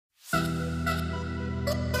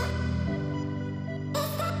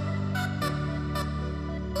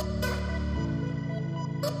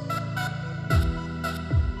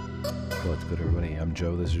good, everybody? I'm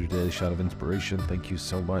Joe. This is your daily shot of inspiration. Thank you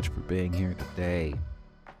so much for being here today.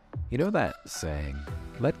 You know that saying,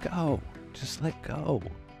 let go, just let go.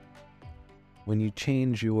 When you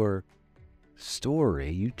change your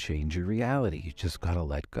story, you change your reality. You just gotta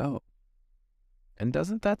let go. And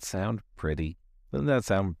doesn't that sound pretty? Doesn't that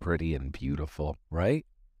sound pretty and beautiful, right?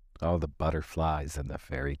 All the butterflies and the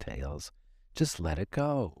fairy tales. Just let it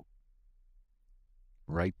go.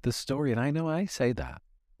 Write the story. And I know I say that.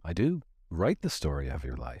 I do. Write the story of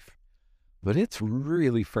your life. But it's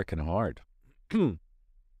really freaking hard. And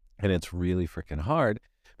it's really freaking hard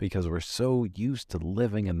because we're so used to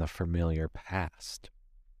living in the familiar past.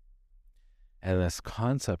 And this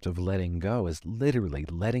concept of letting go is literally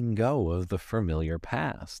letting go of the familiar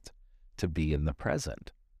past to be in the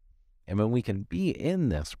present. And when we can be in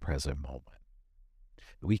this present moment,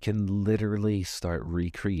 we can literally start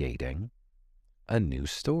recreating a new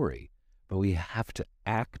story. But we have to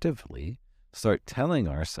actively start telling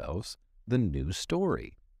ourselves the new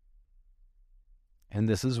story. And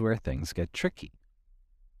this is where things get tricky.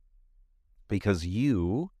 Because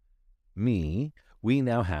you, me, we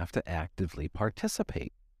now have to actively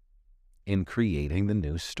participate in creating the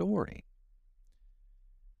new story.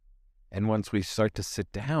 And once we start to sit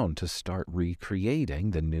down to start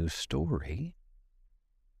recreating the new story,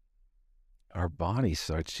 our body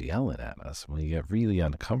starts yelling at us. We get really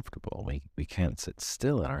uncomfortable. We can't sit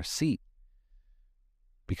still in our seat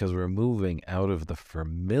because we're moving out of the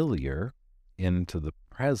familiar into the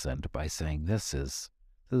present by saying, this is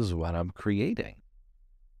what I'm creating.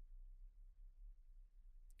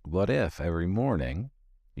 What if every morning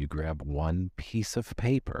you grab one piece of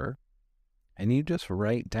paper and you just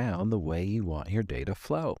write down the way you want your day to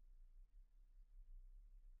flow?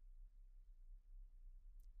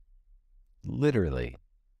 Literally,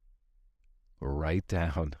 write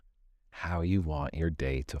down how you want your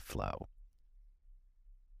day to flow.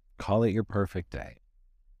 Call it your perfect day.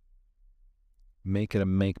 Make it a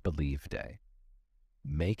make-believe day.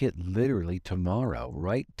 Make it literally tomorrow.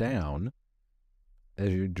 Write down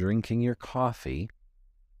as you're drinking your coffee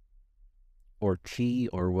or tea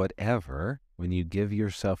or whatever, when you give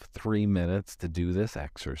yourself 3 minutes to do this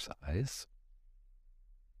exercise,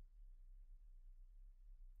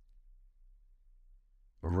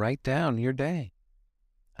 write down your day.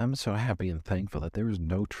 I'm so happy and thankful that there was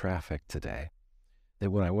no traffic today.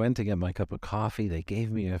 That when I went to get my cup of coffee, they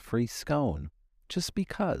gave me a free scone just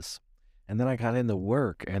because. And then I got into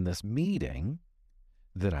work, and this meeting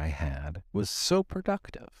that I had was so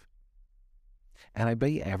productive. And I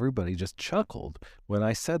bet everybody just chuckled when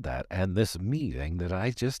I said that. And this meeting that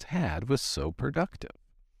I just had was so productive.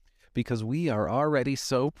 Because we are already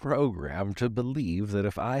so programmed to believe that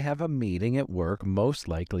if I have a meeting at work, most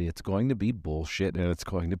likely it's going to be bullshit and it's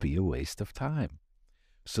going to be a waste of time.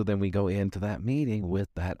 So then we go into that meeting with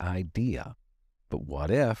that idea. But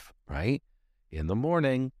what if, right, in the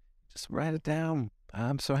morning, just write it down.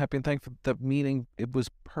 I'm so happy and thankful that the meeting, it was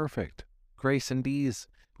perfect. Grace and ease.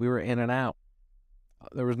 We were in and out.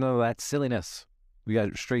 There was none of that silliness. We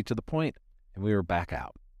got straight to the point, and we were back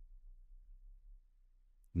out.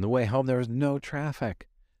 On the way home, there was no traffic.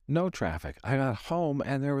 No traffic. I got home,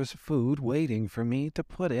 and there was food waiting for me to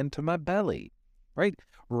put into my belly. Right?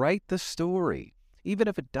 Write the story. Even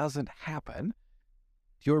if it doesn't happen,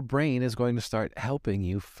 your brain is going to start helping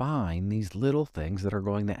you find these little things that are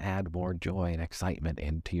going to add more joy and excitement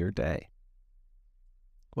into your day.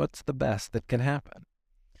 What's the best that can happen?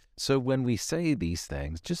 So when we say these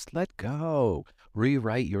things, just let go.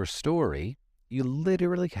 Rewrite your story. You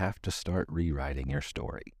literally have to start rewriting your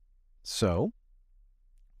story. So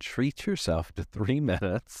treat yourself to 3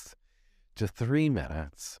 minutes,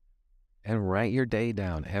 and write your day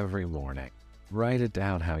down every morning. Write it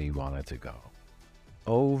down how you want it to go.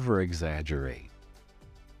 Over-exaggerate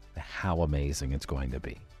how amazing it's going to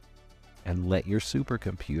be. And let your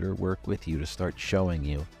supercomputer work with you to start showing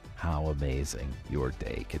you how amazing your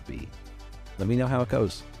day could be. Let me know how it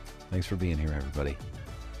goes. Thanks for being here, everybody.